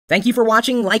Thank you for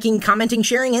watching, liking, commenting,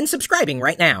 sharing, and subscribing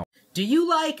right now. Do you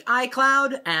like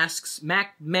iCloud? Asks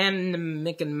Mac Man on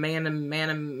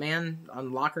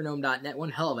lockergnome.net. One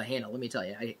hell of a handle, let me tell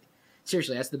you.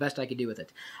 Seriously, that's the best I could do with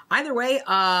it. Either way,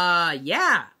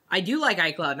 yeah, I do like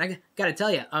iCloud, and I gotta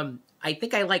tell you, I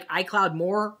think I like iCloud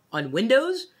more on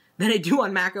Windows than I do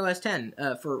on Mac OS X,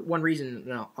 for one reason,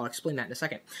 and I'll explain that in a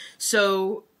second.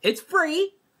 So, it's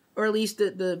free, or at least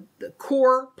the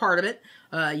core part of it.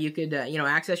 You could,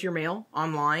 access your mail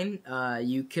online.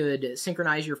 You could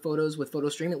synchronize your photos with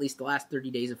PhotoStream, at least the last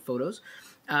 30 days of photos.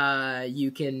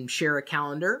 You can share a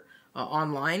calendar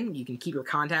online. You can keep your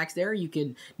contacts there. You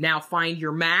can now find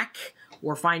your Mac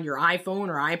or find your iPhone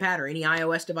or iPad or any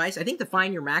iOS device. I think the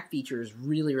Find Your Mac feature is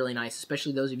really, really nice,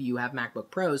 especially those of you who have MacBook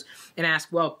Pros, and ask,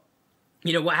 well,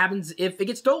 what happens if it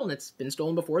gets stolen? It's been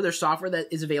stolen before. There's software that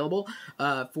is available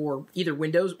for either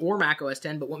Windows or Mac OS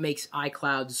X, but what makes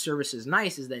iCloud services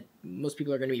nice is that most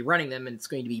people are going to be running them, and it's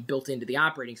going to be built into the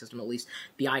operating system, at least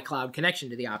the iCloud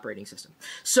connection to the operating system.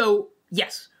 So,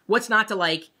 yes, what's not to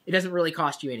like? It doesn't really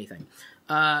cost you anything.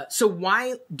 So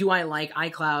why do I like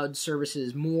iCloud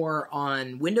services more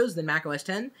on Windows than Mac OS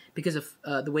X? Because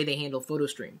of the way they handle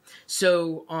PhotoStream.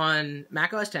 So on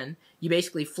Mac OS X, you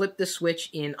basically flip the switch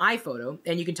in iPhoto,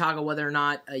 and you can toggle whether or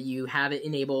not you have it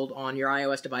enabled on your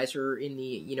iOS device or in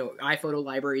the iPhoto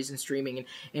libraries and streaming,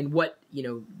 and what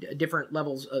different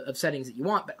levels of settings that you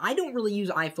want. But I don't really use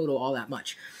iPhoto all that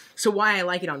much. So why I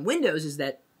like it on Windows is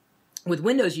that with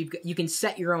Windows you can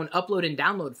set your own upload and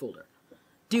download folder.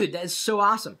 Dude, that is so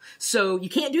awesome. So you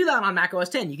can't do that on Mac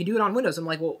OS X. You can do it on Windows. I'm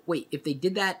like, well, wait, if they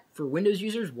did that for Windows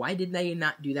users, why did they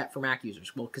not do that for Mac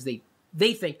users? Well, because they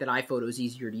think that iPhoto is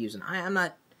easier to use, and I'm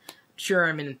not sure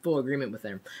I'm in full agreement with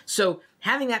them. So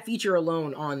having that feature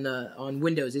alone on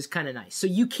Windows is kind of nice. So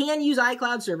you can use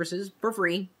iCloud services for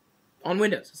free on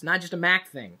Windows. It's not just a Mac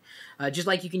thing. Just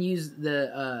like you can use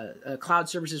the cloud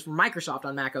services from Microsoft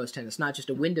on Mac OS X. It's not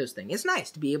just a Windows thing. It's nice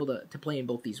to be able to play in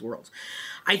both these worlds.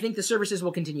 I think the services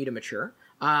will continue to mature.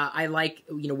 I like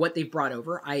what they've brought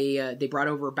over. They brought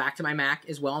over Back to My Mac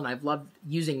as well, and I've loved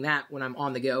using that when I'm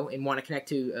on the go and want to connect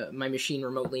to my machine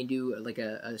remotely and do like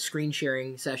a screen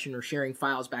sharing session or sharing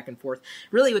files back and forth,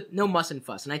 really with no muss and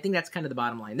fuss. And I think that's kind of the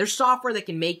bottom line. There's software that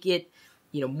can make it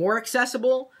more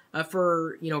accessible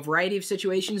for a variety of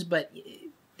situations, but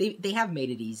they have made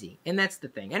it easy, and that's the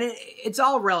thing. And it's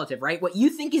all relative, right? What you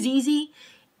think is easy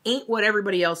ain't what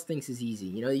everybody else thinks is easy.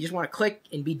 You just want to click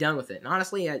and be done with it. And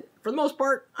honestly, for the most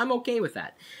part, I'm okay with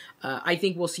that. I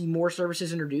think we'll see more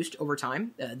services introduced over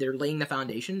time. They're laying the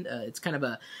foundation. It's kind of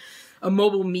a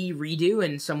Mobile Me redo,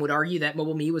 and some would argue that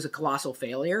Mobile Me was a colossal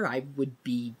failure. I would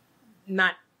be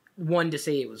not one to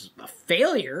say it was a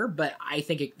failure, but I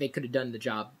think they could have done the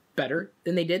job better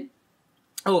than they did.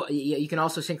 Oh, you can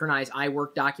also synchronize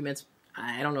iWork documents.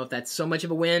 I don't know if that's so much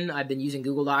of a win. I've been using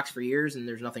Google Docs for years, and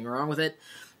there's nothing wrong with it.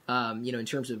 In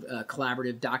terms of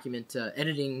collaborative document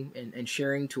editing and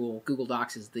sharing tool, Google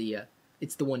Docs is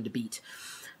it's the one to beat.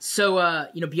 So,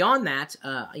 beyond that,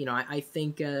 I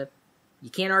think you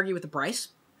can't argue with the price.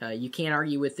 You can't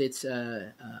argue with its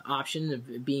option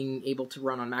of being able to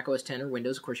run on Mac OS X or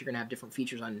Windows. Of course, you're going to have different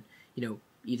features on,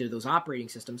 either of those operating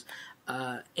systems.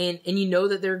 And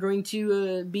that they're going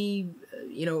to be,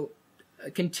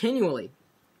 continually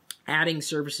adding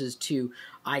services to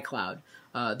iCloud.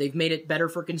 They've made it better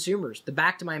for consumers. The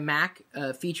Back to My Mac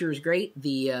feature is great.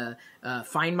 The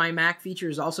Find My Mac feature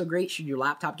is also great should your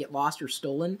laptop get lost or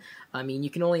stolen. I mean, you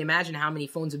can only imagine how many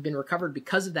phones have been recovered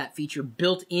because of that feature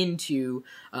built into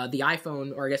the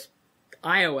iPhone, or I guess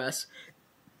iOS.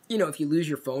 If you lose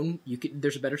your phone,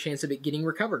 there's a better chance of it getting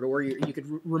recovered, or you could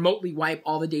remotely wipe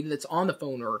all the data that's on the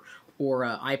phone or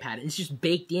iPad. And it's just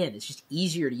baked in. It's just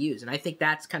easier to use. And I think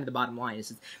that's kind of the bottom line,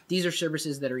 is these are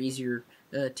services that are easier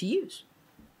to use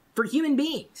for human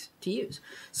beings to use.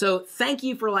 So thank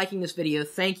you for liking this video.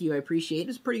 Thank you. I appreciate it.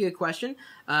 It's a pretty good question.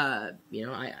 I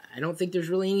don't think there's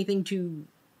really anything to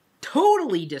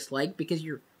totally dislike, because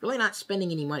you're really not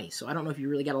spending any money. So I don't know if you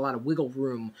really got a lot of wiggle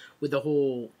room with the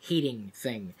whole hating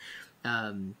thing.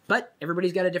 But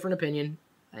everybody's got a different opinion,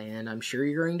 and I'm sure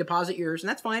you're going to posit yours, and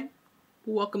that's fine.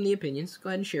 We'll welcome the opinions.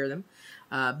 Go ahead and share them.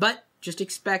 But just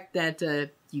expect that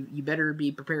you better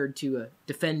be prepared to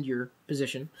defend your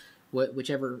position,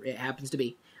 whichever it happens to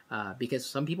be, because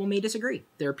some people may disagree.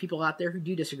 There are people out there who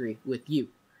do disagree with you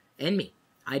and me.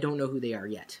 I don't know who they are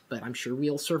yet, but I'm sure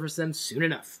we'll surface them soon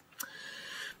enough.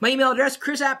 My email address,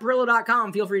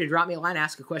 chris@perillo.com. Feel free to drop me a line,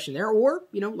 ask a question there, or,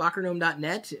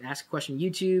 lockergnome.net, ask a question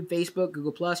YouTube, Facebook,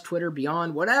 Google+, Twitter,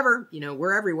 beyond, whatever.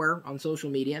 We're everywhere on social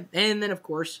media. And then, of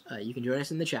course, you can join us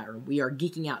in the chat room. We are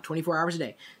geeking out 24 hours a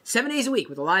day, 7 days a week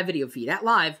with a live video feed at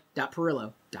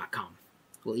live.perillo.com.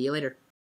 We'll see you later.